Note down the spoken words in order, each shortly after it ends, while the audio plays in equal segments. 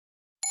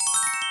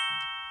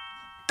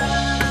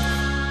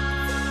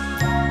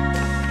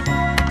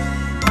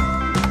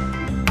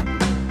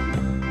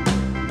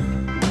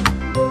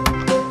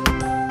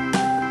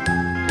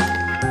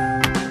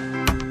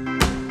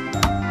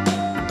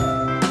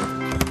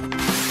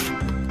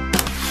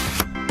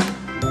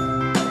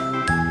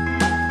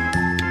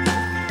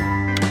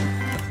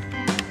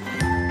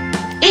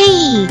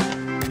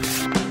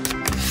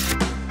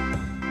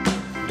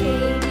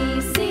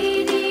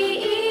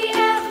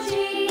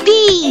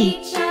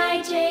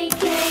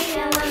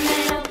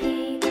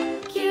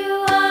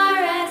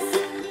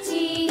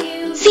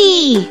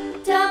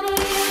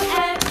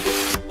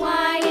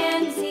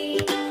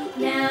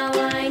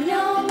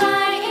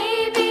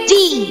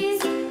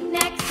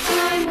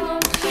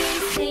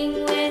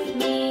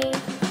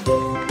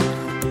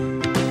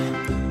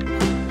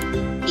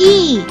T.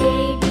 A,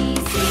 B,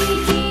 C,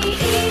 D,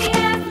 E,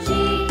 F, G,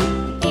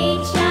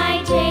 H,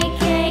 I, J,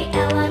 K,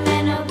 L, M,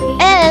 N, O, P,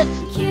 F.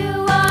 Q,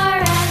 R,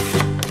 S,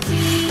 T,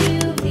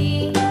 U, V,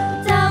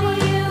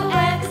 W,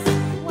 X,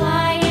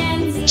 Y,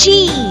 and Z. G.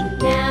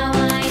 Now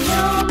I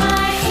know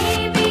my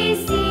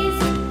ABCs.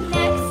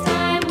 Next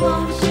time,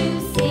 won't you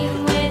sing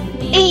with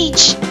me?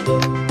 H.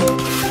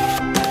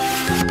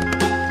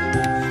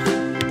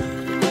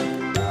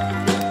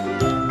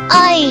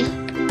 I.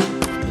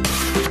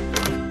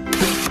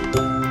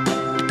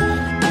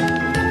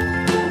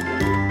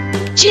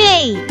 J.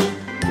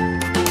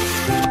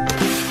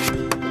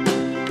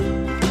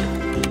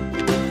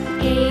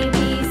 A, B,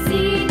 C,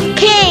 D,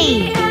 K.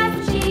 E, F,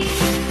 G,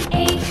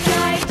 H,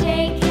 I, J,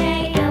 K,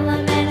 L,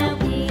 M, N, O,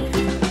 P,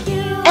 Q,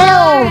 L.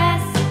 R,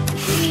 S,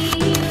 T,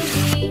 U,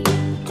 V,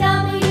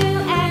 W,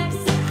 X,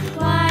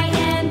 Y,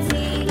 and Z.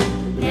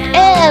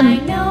 Now M. I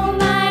know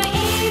my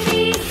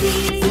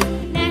ABCs.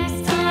 Next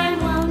time,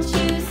 won't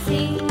you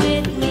sing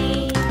with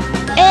me?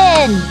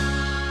 N.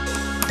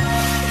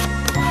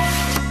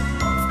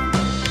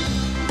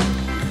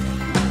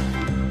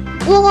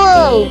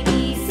 Whoa. A,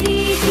 B, C,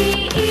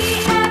 D, E,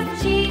 F,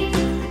 G,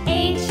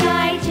 H,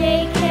 I,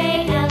 J, K,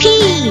 L, P.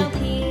 M, N, O,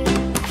 P,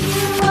 Q,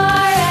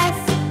 R, S,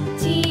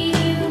 T,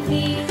 U, V,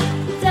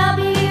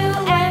 W,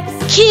 X,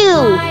 Q.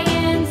 Y,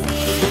 and Z.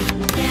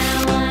 Now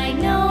I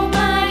know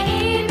my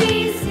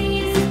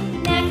ABCs.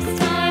 Next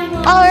time,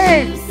 won't R.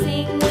 you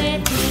sing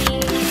with me?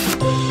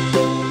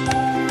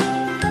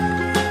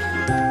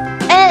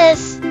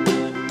 S.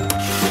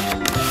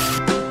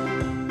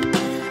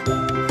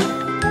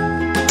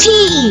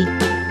 T.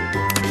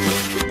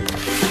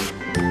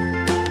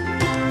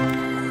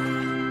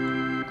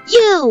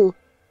 U.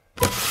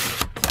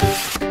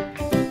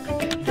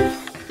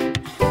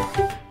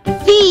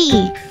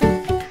 V.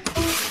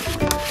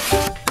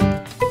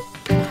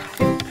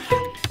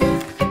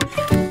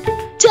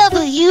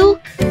 W.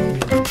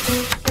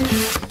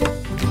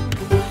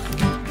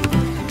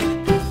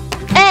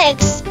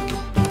 X.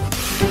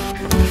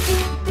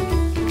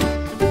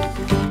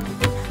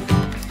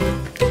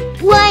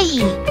 Y.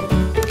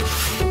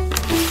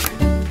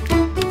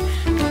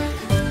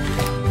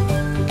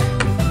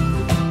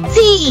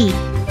 Z.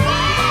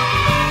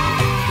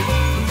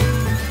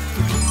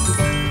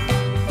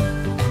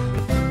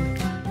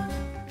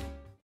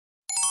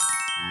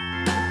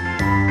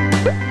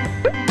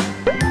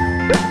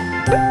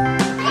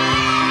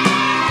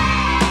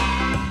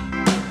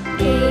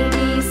 A,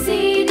 B,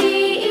 C, D,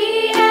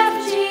 E, F,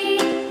 G,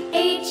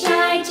 H,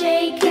 I,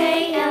 J,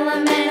 K, L,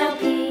 M, N, O,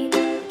 P,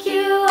 Q,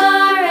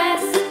 R,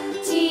 S,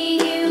 T,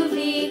 U,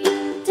 V,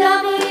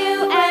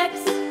 W, X,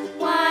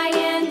 Y,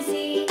 and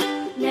Z.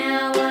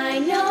 Now I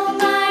know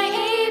my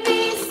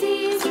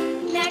ABCs.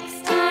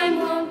 Next time,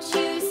 won't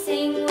you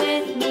sing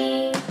with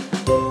me?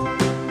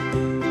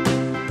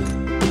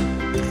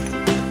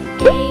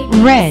 A,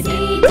 B, Red, C,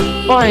 D,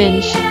 E,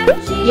 orange,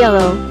 F, G,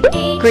 yellow,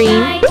 H,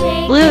 green, I,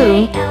 J,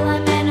 blue. K, L,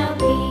 M, N, O,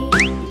 P,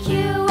 Q,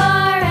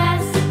 R,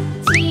 S,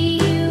 T,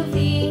 U,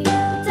 V,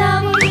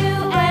 W,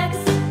 X,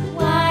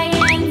 Y,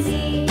 and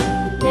Z.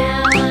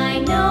 Now I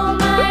know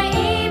my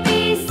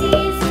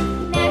ABCs.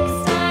 Next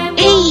time, won't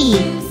A.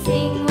 you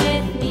sing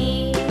with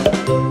me?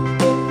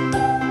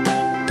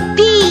 B.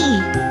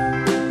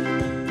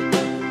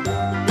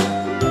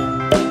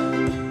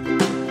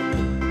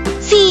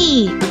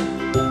 C.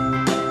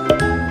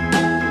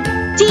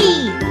 D.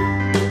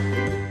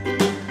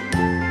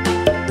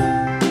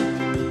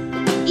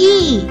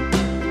 E. A,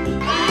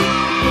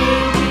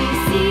 B,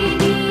 C,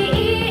 D,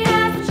 E,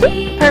 F,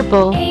 G,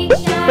 Purple, H,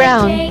 I,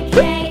 brown, J,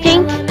 K,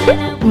 pink, L, M, N,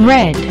 O, P,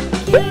 red,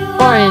 Q,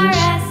 R, orange.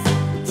 S,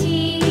 T,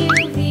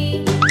 U, V,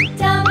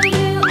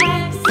 W,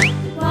 X,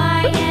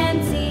 Y, and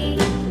Z.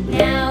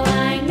 Now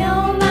I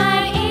know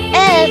my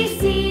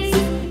ABCs.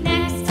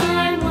 Next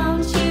time,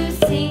 won't you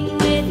sing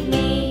with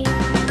me?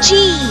 G.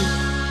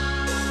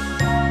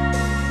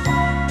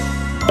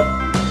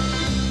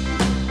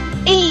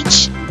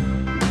 H.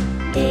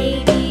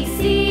 A, B,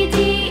 C, D,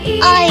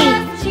 E, I.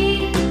 F, G,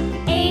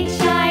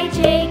 H, I,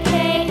 J,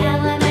 K,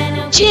 L, M, N,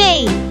 O, P, J.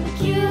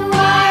 Q,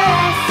 R,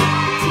 S,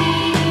 T,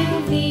 U,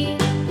 V,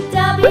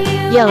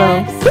 W,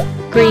 Yellow, X,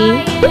 green,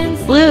 Y, and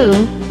Z. blue,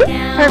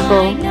 Now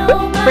purple, I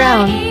know my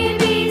brown.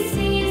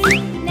 ABCs.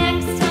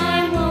 Next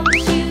time, won't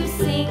you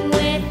sing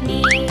with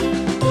me?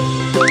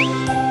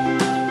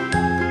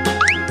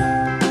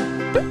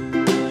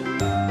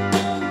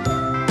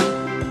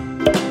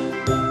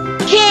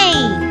 K.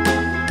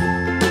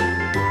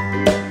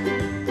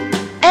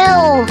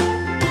 L.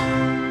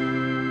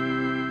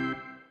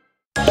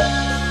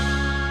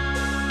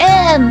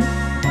 M.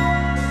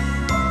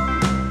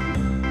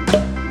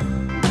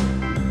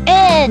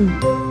 N.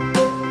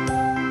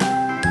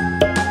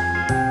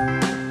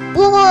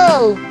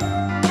 Whoa.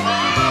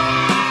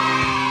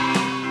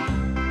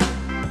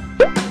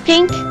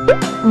 Pink,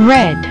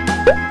 red,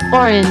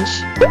 orange,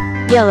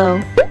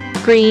 yellow,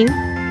 green.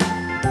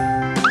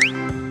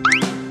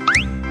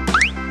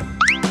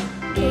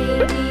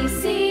 A, B,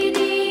 C, D,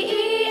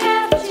 E,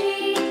 F,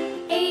 G,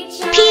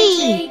 H, I, P.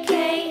 J, K,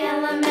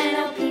 L, M, N,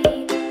 O, P,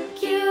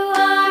 Q,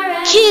 R,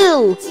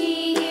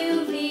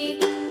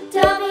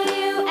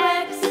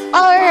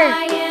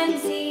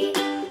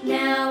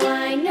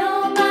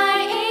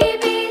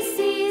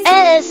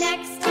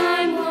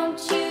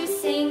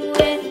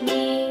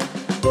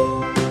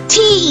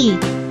 B. A,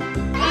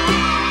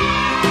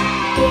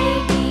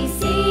 B,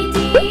 C, D,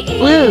 E,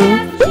 Blue,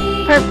 F,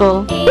 G,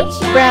 purple,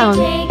 H, I, brown,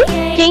 J,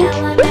 K, pink,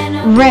 L, M, N,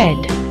 O, red,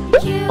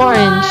 Q,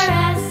 orange. R,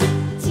 S,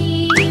 T,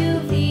 U,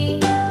 V,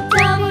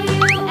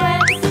 W,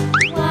 X,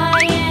 Y,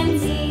 and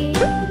Z.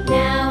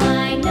 Now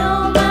I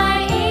know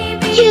my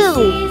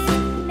ABCs.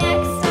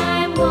 Next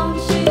time, won't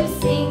you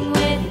sing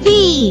with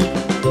me? V.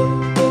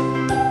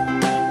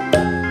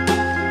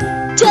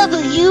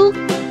 W.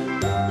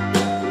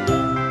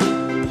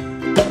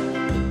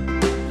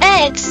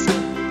 X.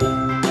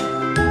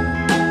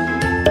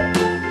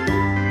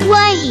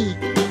 Y.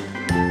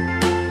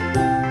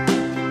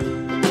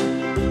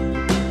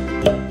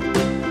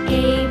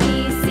 A, B,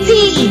 C, Z. D,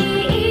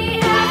 E,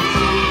 F, G,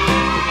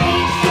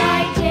 H,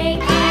 I, J,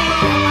 K,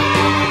 L, M,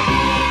 N, O,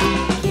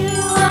 P, Q,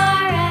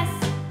 R, S,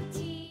 T.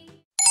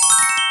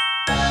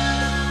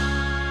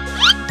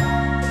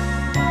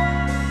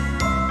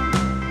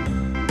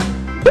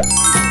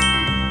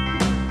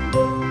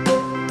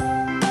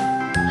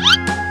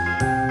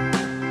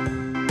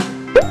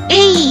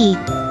 A.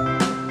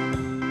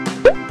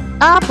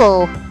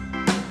 Apple.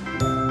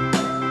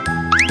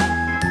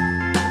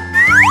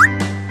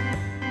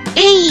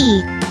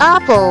 A.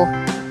 Apple.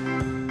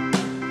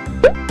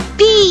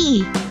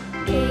 B.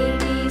 A,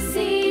 B,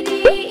 C, D,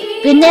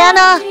 E,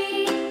 Banana. F, G,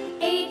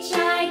 H,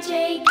 I,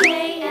 J,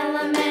 K, L,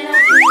 M, N, O,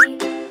 P,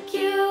 Q,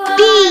 R,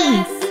 B.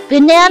 S,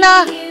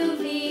 Banana. T, U,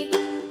 V,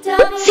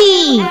 W,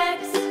 C.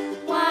 X,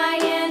 Y,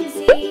 and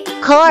Z.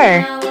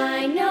 Car. Now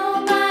I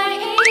know my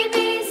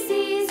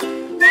ABCs.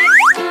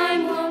 Next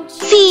time, won't you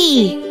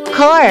C. sing with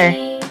Car.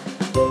 me?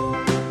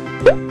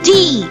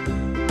 D.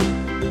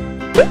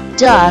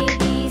 Duck. A,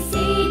 B, C,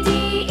 D,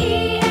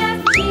 E,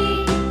 F, G,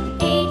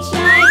 H,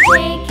 I, J,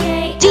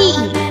 K, D.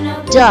 L, M, N,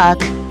 O, P, Duck.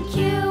 Q,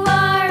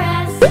 R,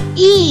 S, E.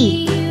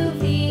 T, U,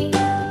 V,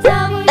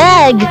 W,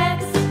 Egg.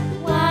 X,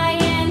 Y,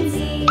 and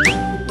Z.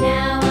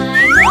 Now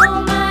I know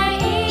my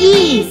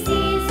E.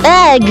 ABCs.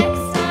 Egg.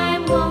 Next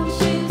time, won't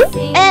you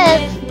sing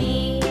F. with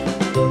me?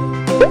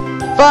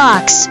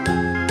 Fox.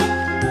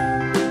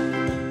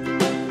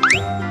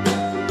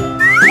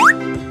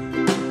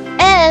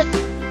 F.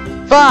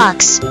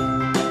 Fox.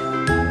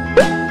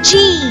 G.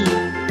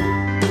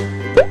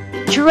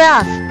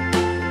 Giraffe.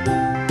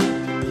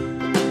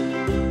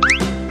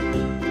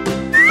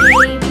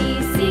 A, B,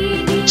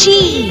 C, D, G.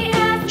 E,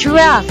 F, G,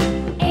 Giraffe.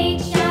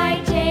 H,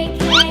 I, J,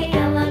 K,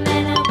 L, M,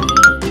 N, O, P,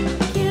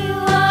 Q,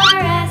 R,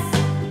 S,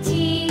 T,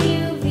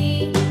 U, V,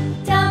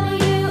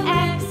 W,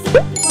 X,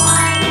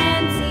 Y,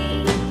 and Z.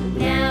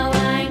 Now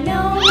I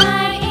know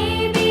my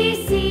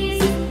ABCs.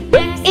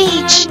 Next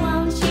H. time,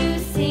 won't you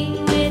sing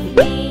with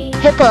me?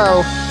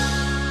 Hippo.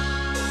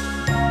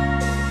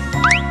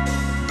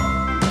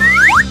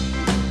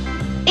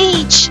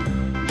 H.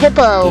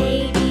 Hippo.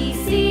 A, B,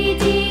 C,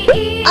 D,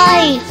 E,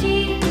 I. F, G,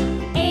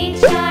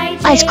 H, I,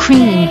 J, Ice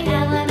cream. K,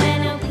 L, M,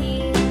 N, O,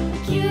 P,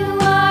 Q,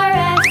 R,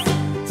 S,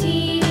 T,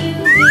 U,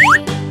 V,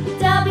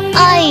 W,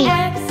 I.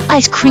 X,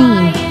 Ice Y, cream.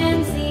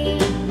 and Z.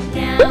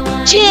 Now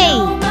I J.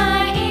 know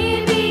my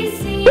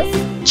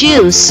ABCs.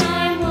 Juice. Next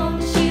time,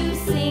 won't you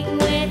sing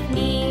with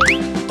me?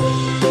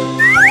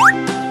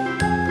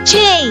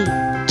 J.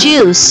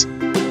 Juice.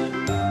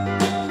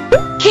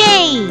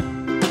 K.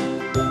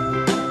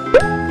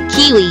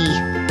 Kiwi.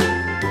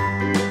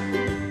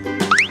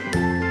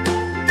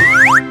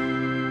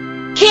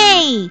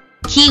 K.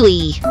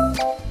 Kiwi.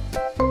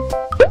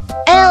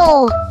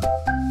 L.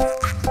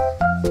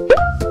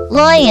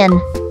 Lion.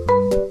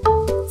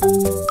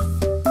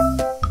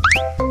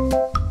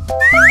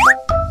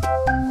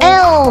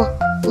 L.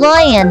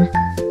 Lion.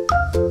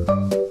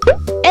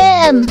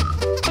 M.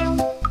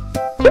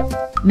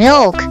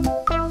 Milk.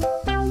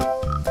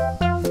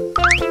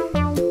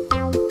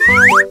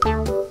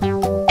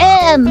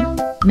 M.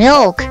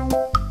 Milk.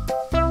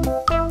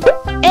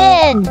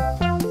 N.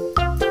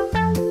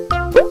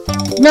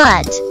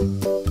 Nut.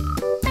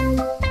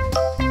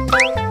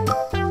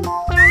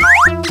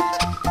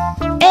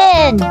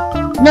 N.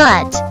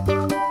 Nut.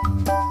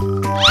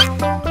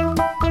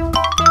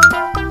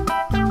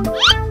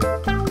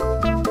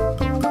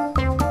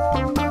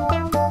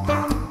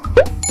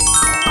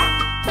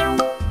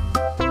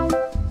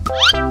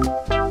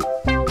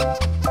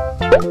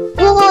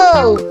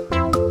 Whoa!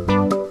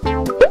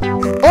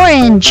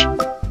 Orange.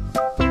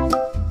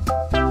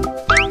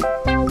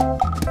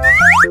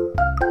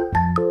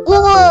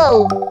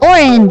 Whoa!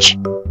 Orange.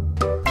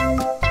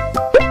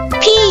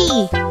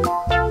 P.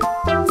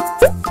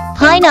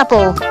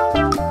 Pineapple.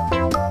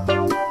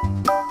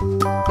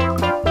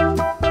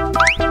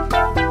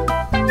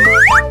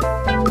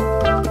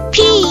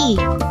 P.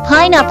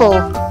 Pineapple.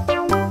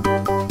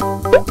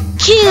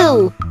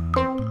 Q.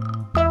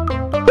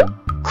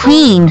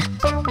 Queen.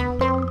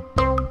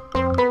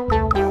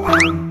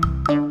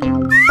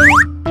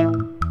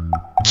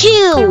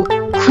 Q.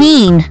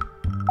 Queen.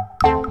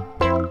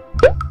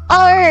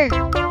 R.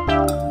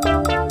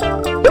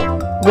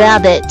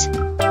 Rabbit.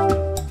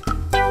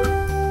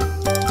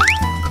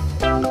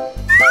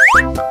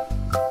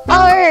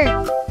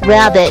 R.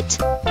 Rabbit.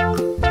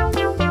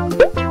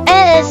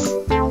 S.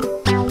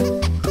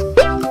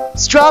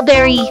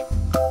 strawberry.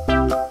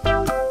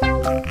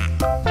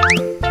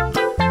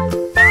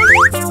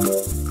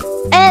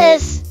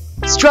 S,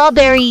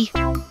 strawberry.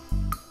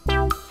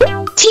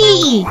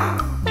 T,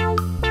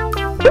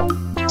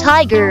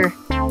 tiger.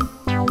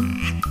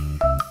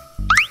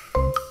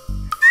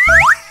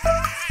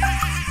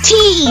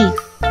 T,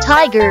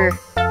 tiger.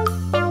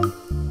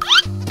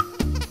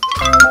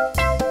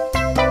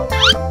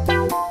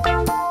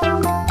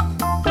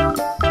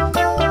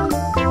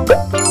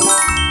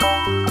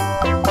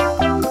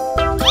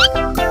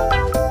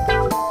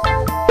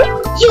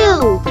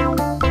 U,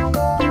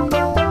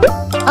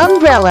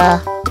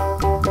 umbrella.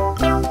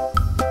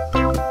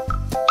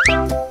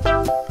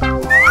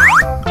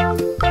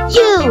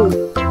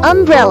 U,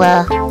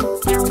 umbrella.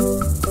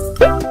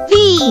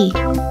 V,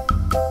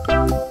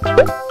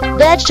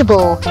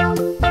 vegetable.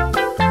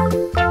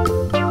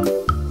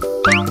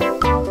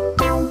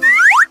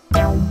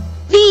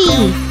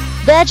 V,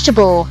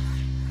 vegetable.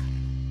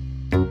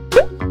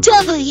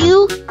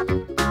 W,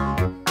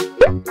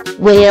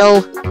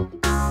 whale.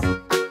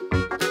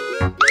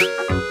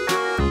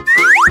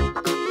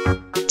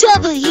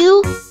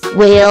 W,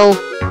 whale.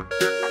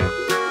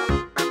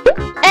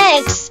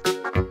 X,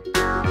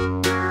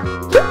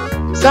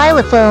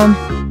 xylophone.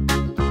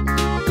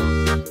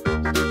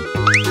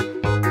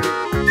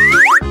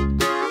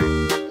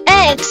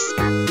 X,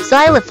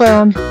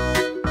 xylophone.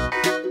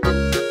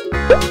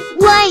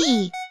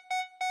 Y,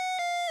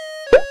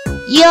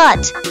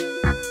 yacht.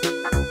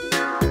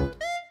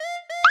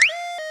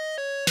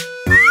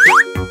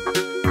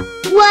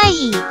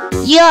 Y,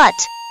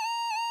 yacht.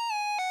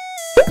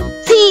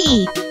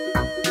 Z,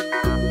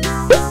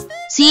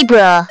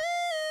 zebra.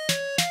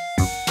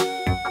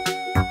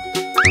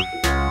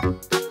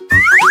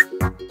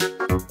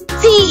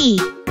 Z,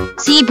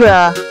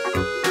 zebra.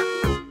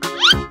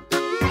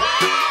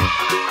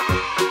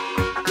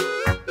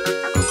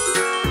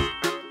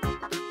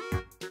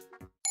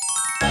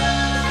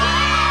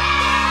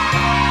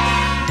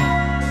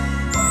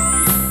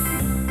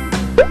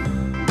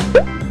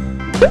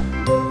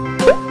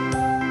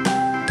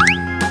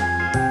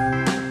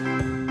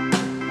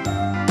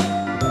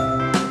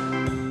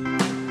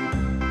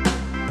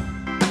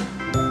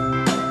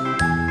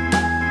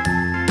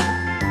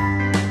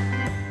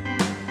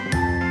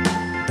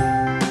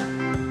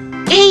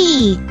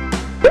 A,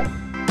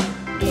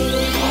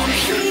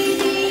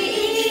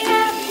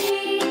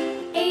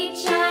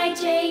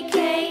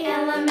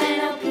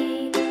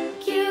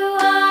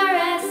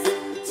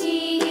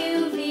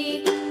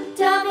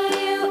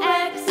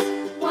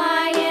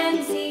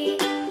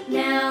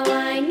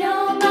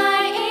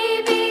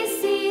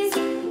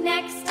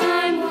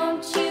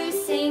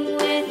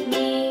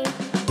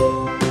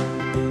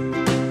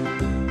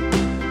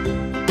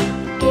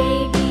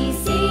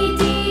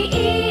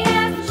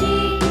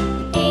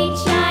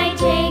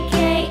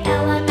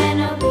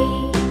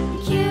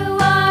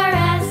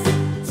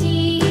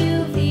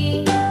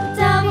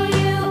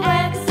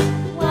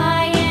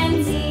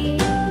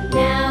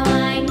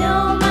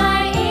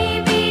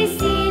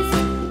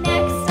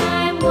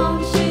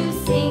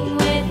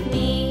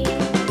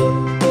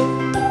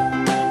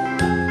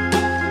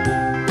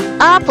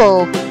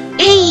 apple.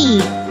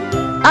 A,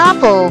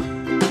 apple.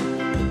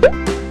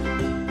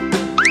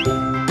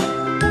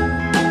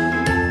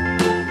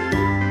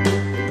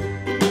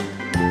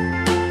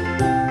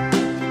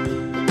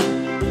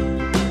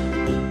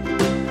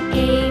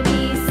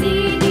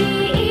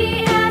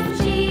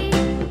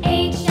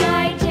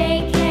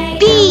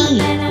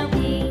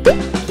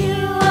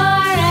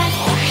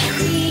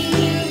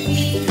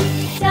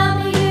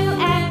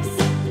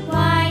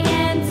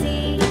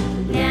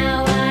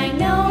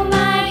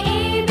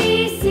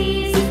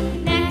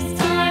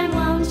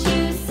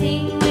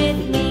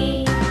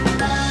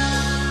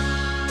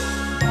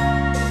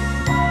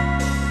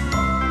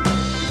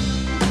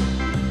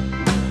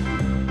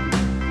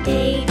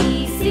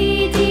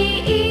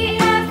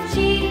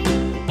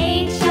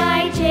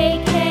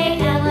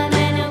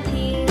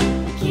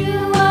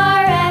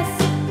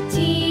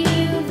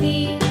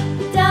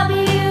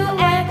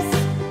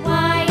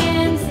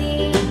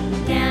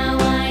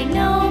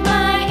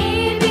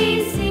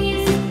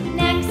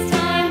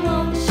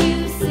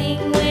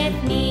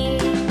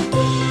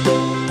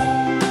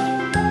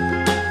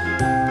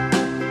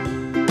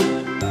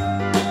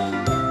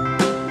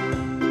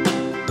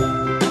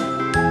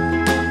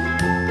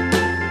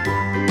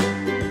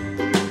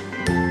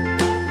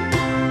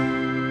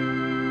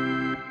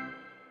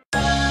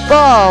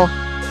 Ball.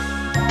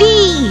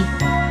 B,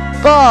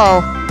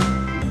 ball.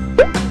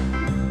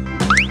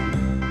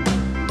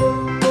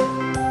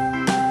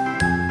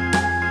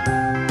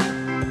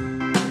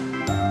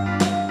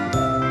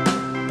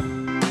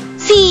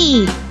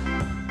 C,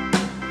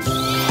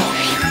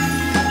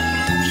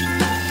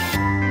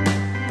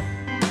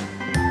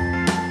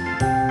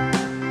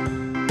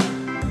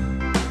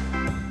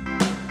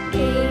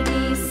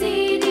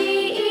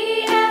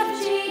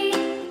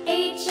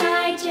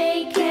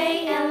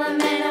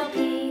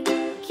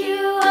 Q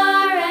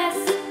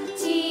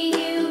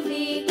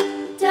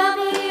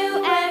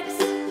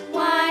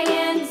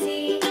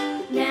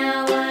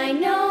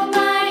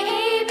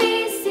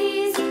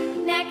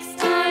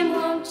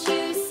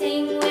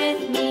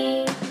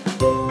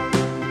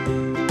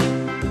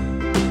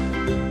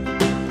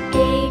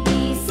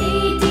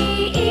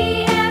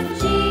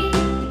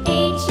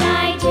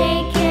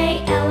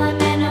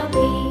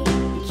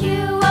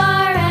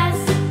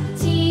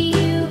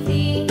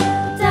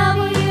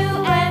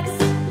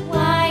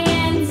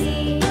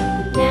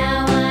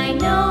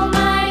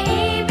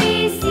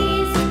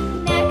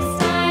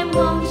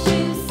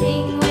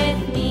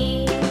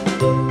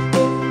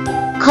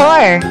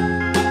car.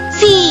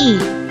 C,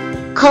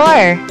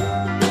 car.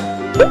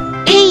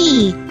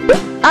 A,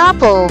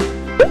 apple.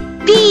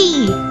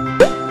 B,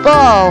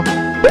 ball.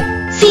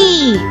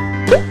 C,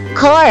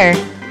 car.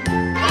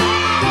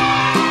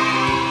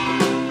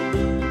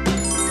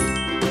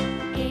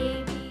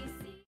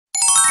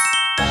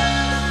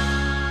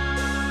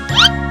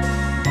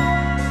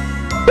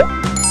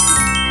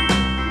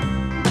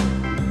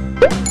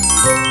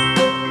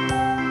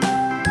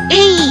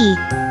 A,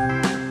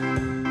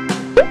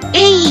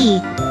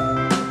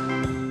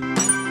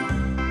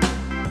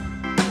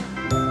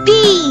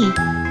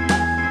 B,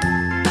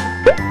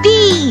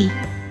 B,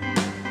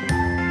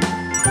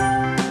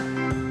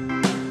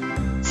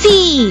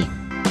 C,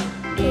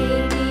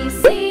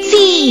 C,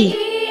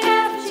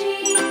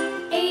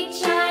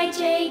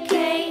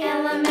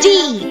 D,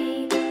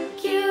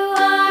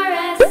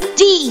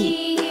 D,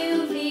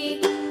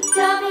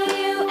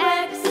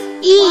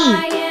 E,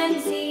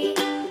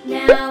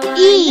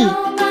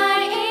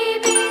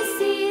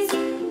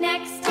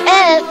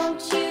 F,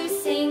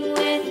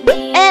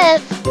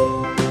 F,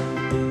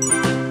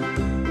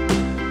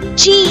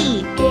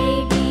 G,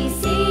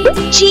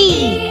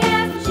 G,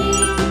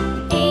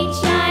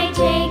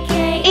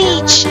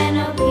 H,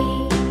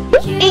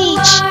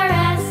 H,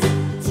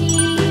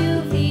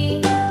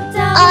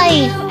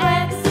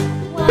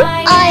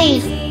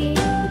 I,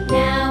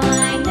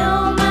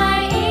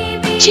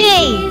 J,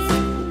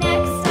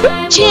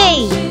 J,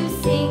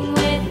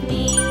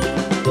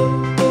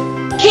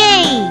 K,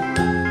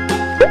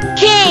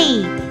 K,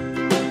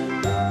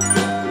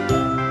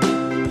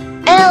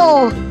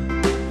 L,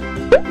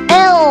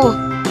 L,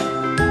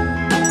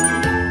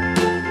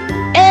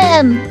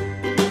 M,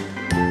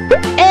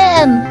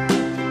 M,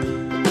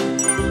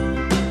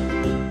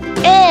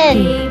 N,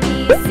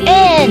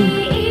 N,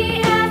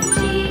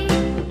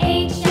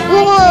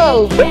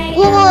 whoa,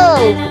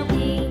 whoa,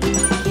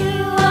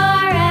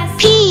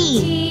 P,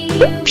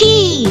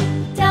 P,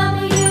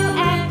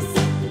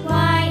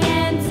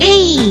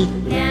 A,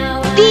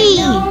 B,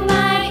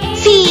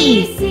 C,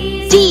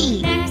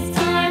 D,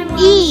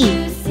 E,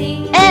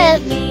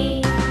 F,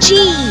 G,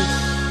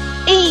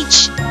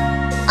 H,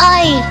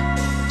 I,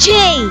 J,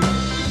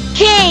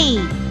 K,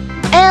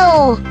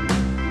 L,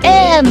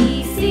 M,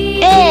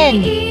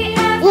 N,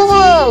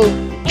 whoa,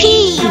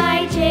 P,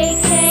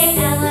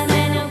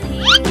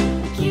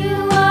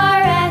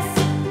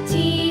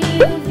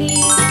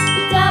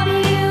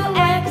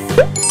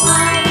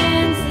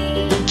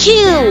 Q,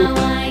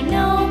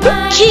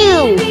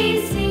 Q,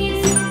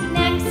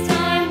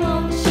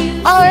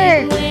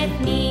 R,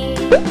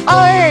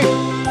 R,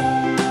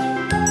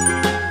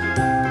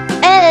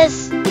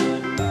 S,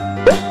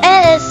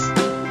 S,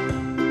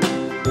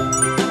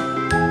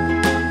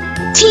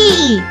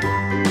 T,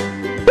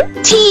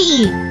 T,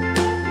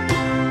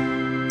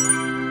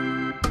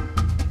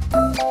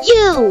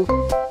 U,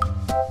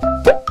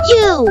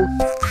 U,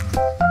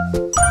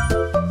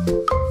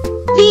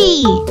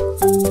 V,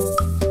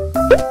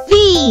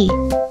 V,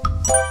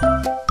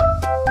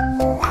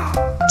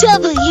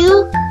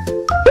 W,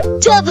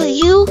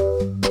 W,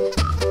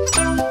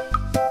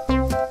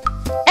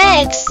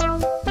 X,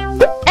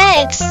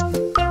 X,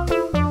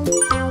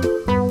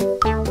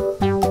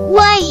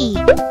 Y,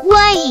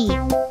 Y,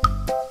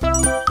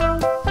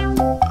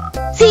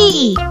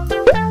 Z,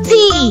 Z,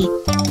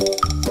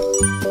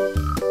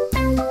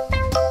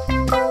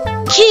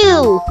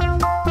 Q,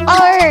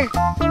 R,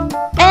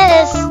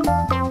 S,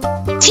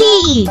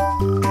 T,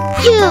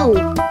 U,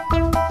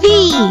 V,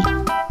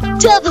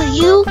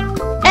 W,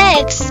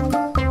 X,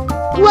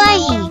 Y,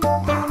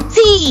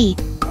 Z.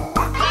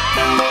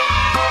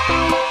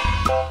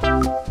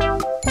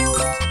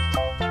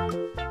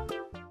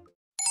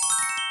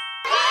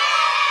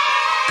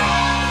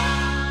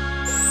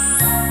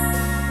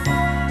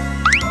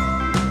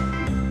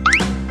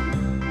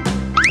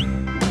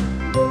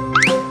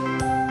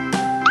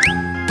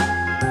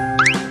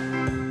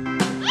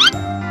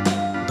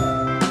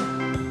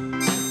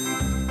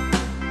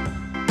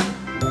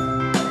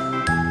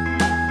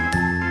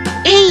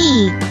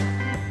 A,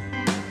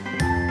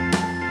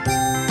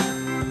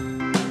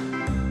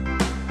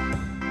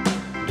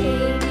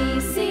 B,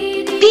 C,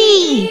 D,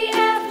 E,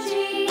 F,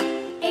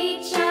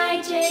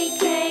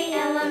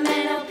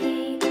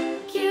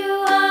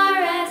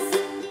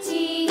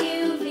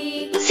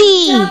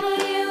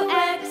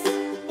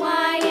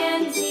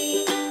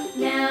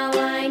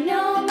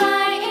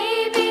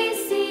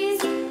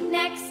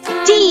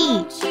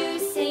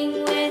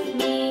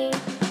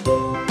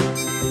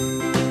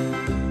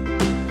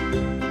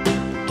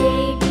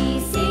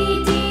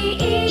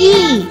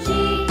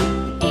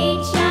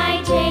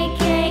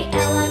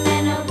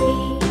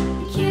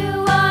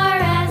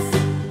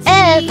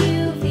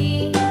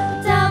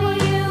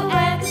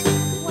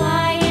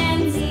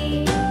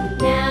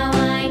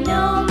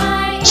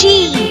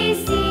 G,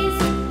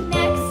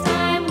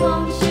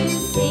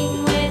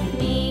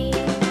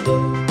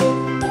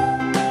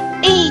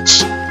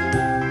 H,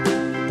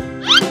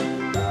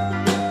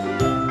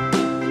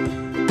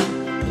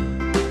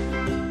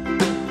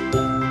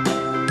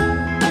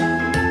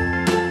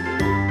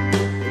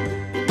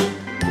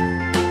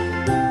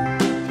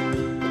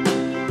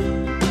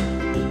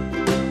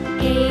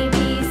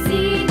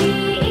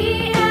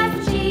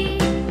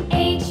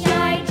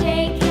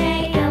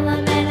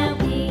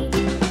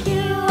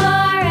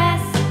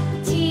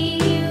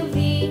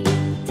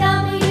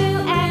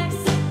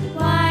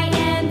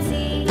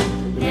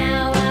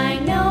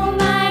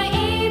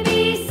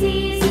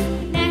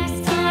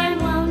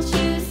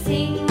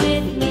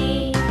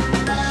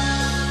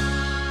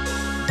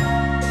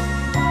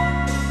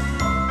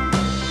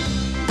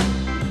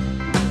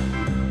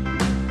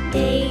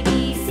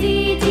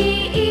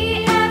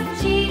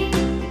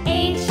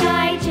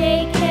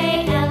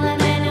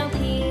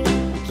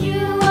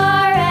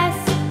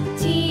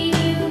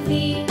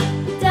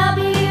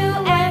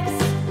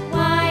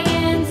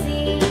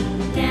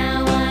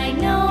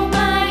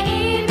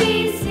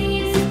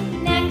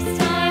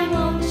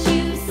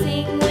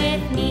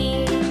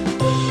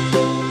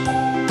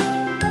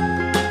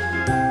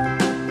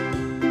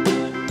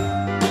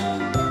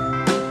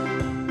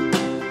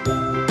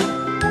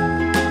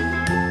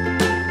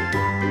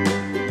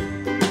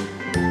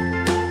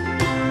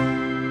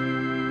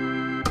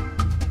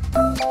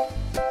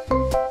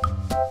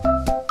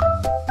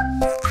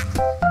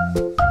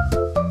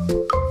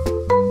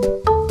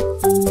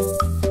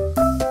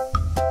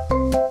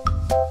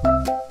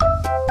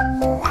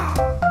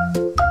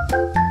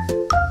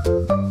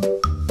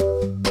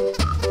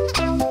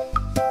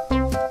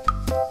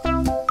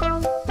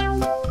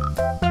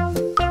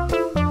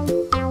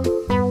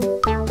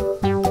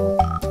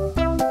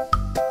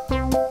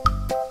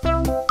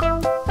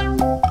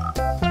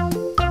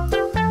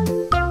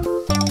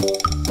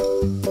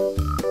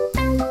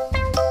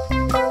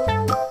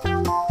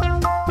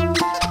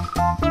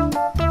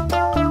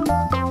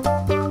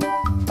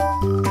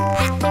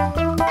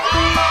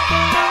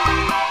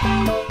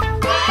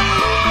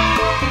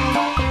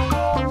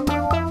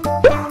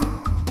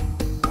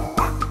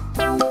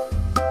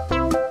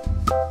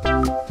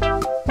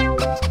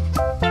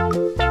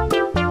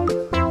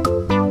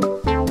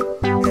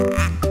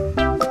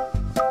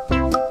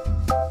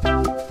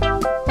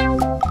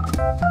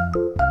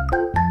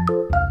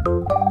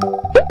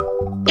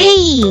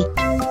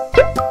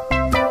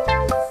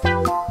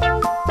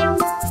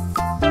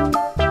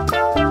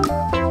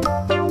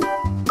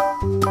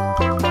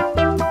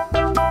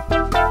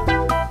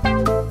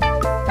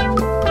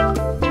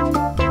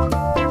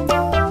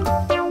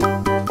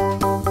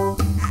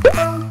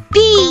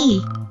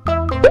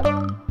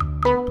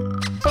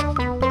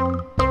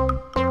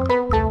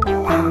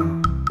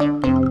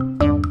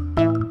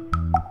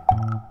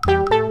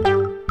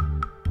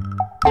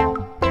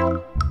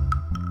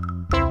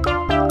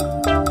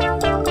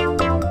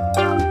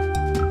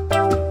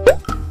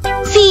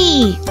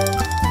 E.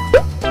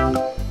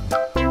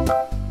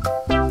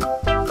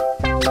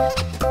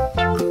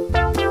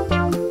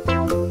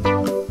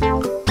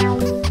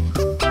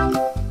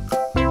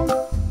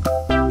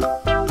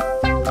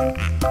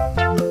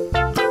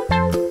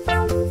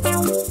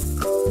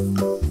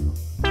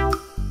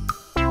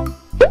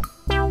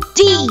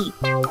 D.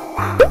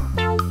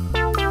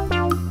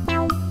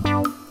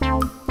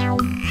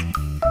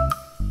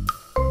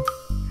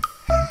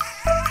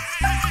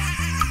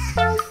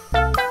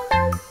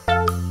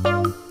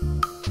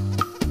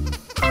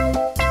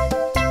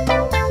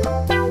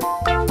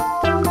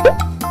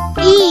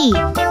 E.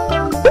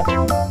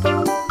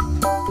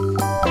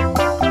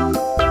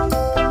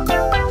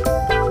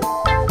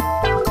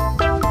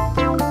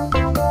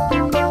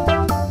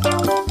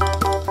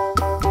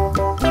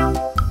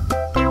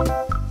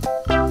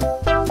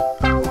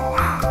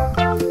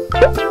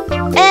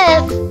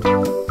 F.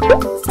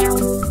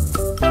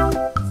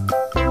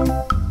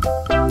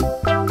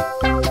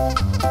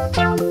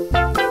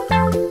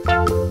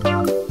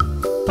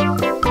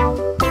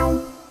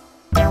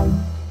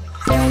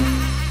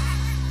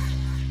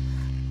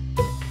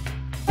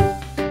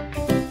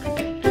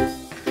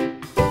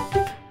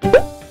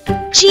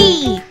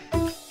 G.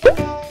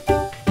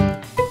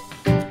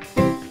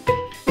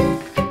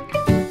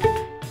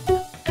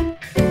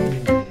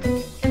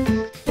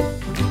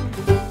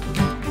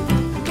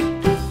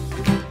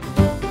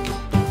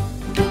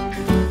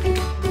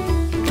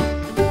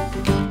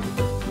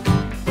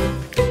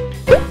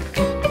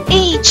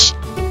 H.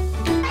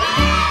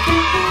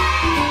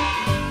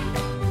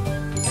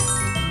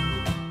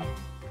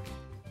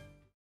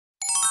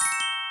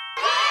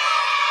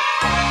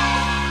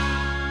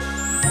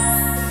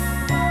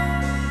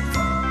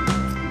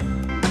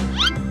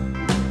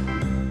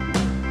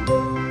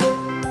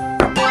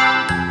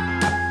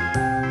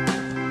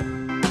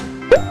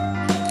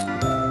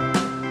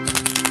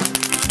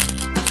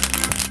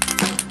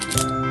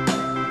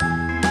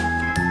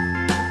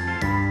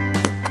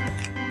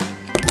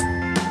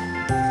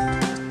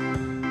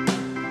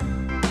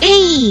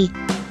 A.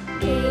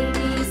 A,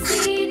 B,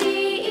 C, D,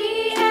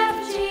 E, F,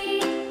 G,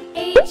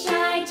 H,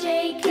 I,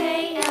 J,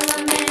 K, L,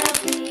 M, N, O,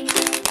 P,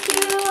 Q,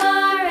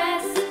 R,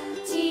 S,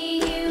 T,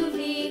 U,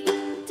 V,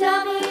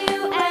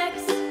 W, X,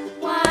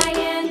 Y,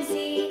 and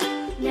Z.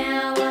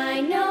 Now I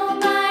know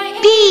my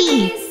B.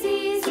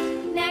 ABCs.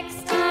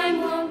 Next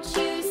time, won't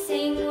you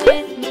sing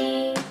with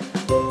me?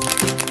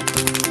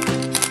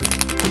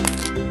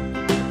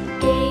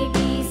 A,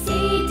 B, C,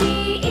 D,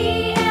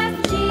 E, F,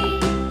 G,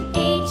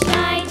 H,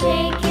 I, J,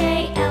 K,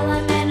 L,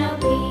 M, N, O,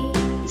 P,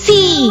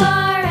 C.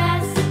 R,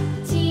 S,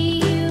 T,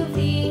 U,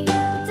 V,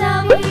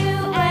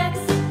 W, X,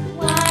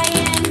 Y,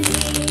 and Z.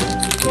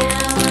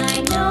 Now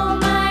I know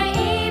my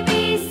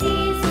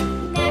ABCs.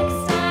 Next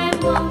time,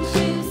 won't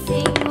you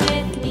sing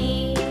with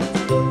me?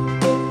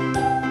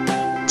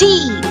 D.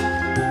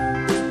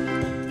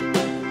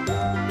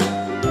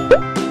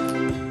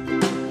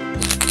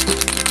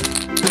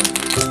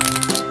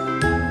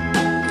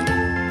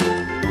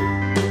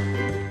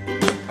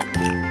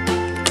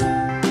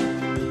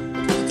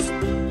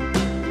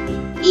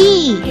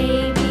 E.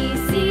 A, B,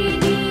 C,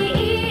 D,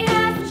 E,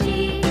 F, G,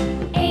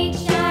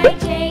 H, I,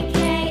 J,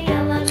 K,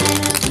 L, M, N,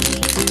 O, P,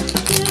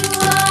 Q,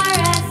 R,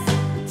 S,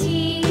 T,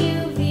 U,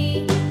 V,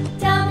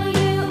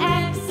 W,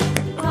 X,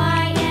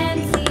 Y, and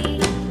Z.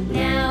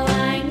 Now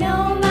I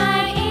know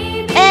my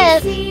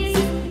F. ABCs.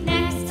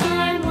 Next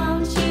time,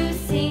 won't you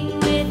sing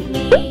with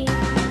me?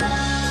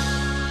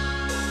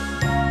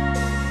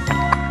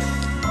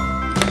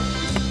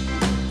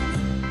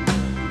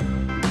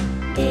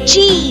 A, G.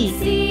 B,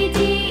 C, D,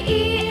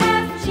 E,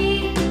 F, G,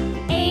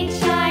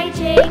 H, I,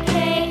 J,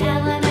 K,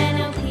 L, M,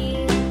 N, O,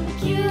 P,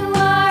 Q,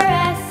 R,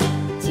 S,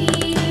 T,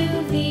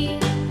 U, V,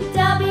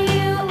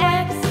 W,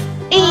 X,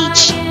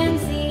 H. Y, and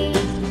Z.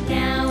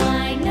 Now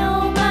I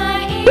know my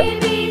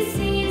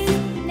ABCs.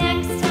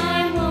 Next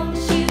time, won't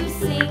you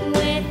sing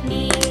with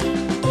me?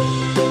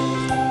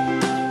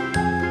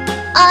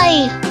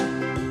 I.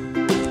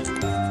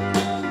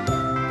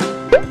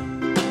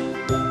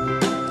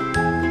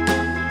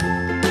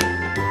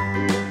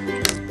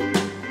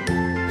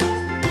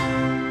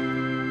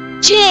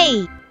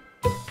 J.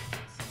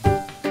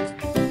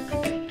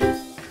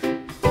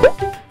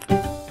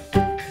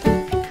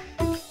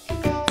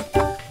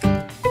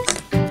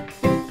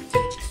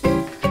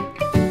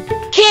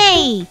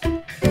 K.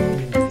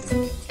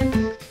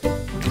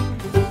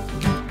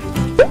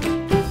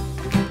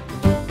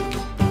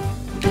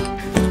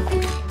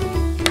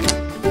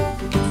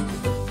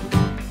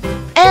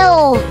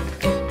 L.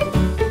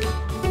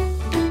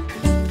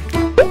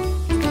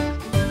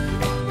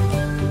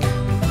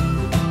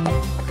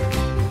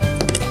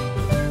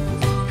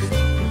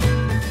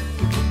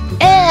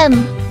 M.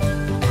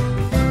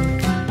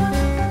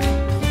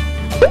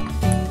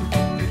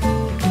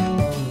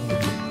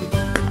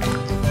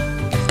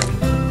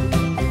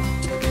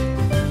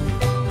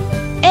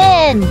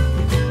 N.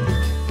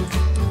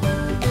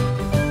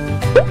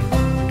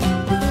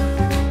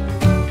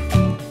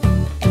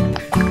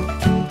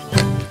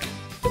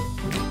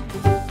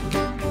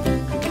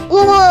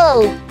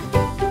 Whoa.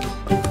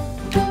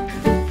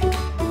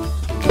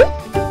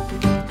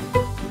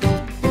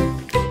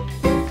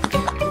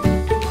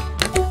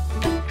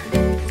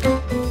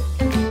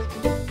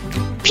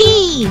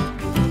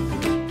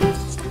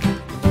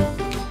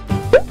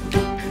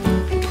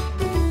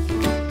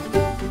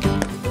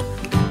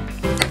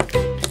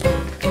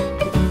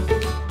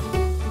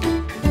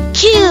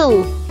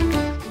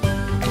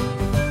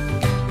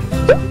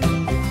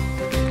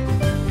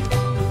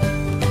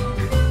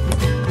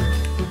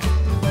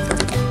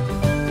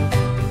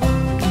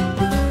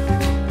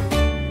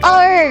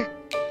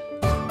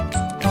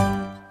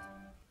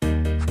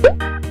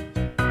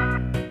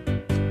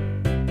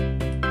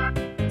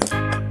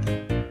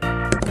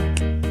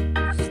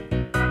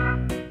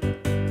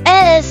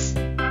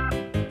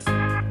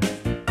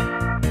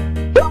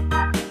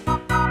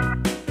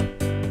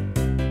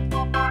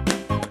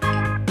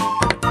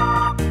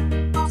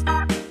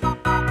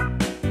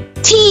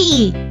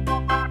 V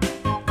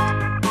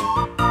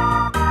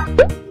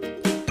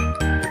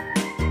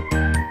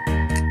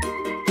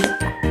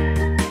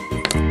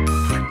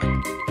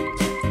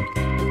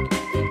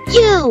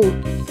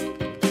U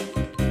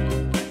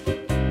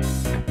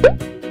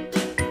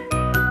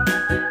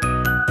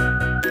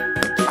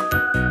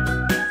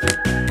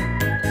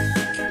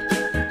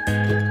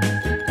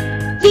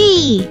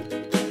V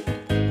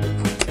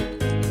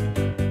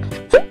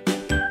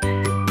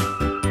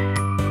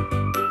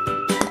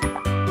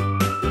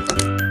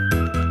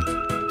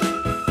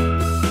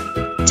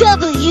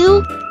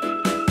W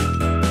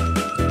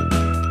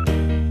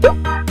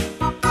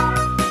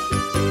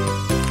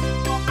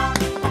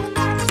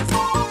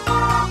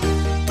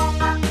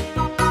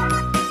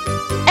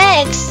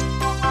X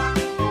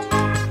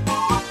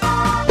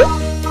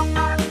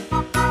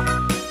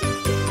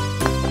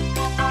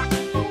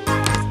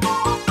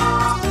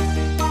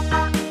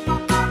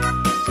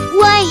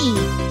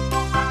Y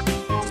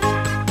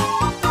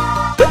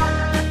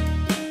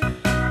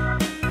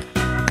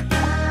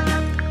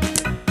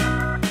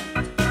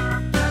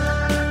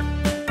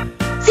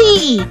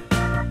Z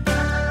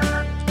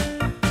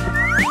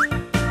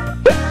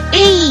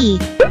A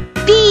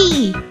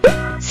B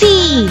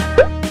C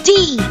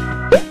D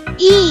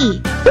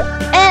E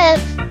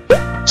F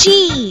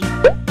G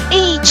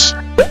H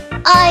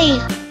I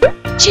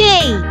J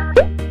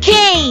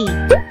K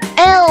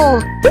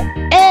L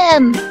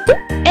M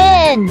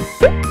N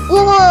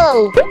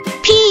O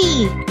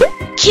P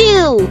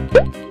Q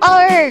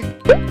R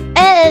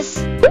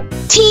S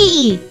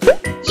T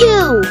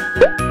U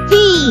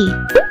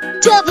V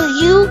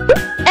W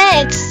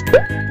X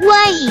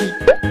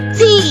Y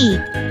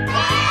Z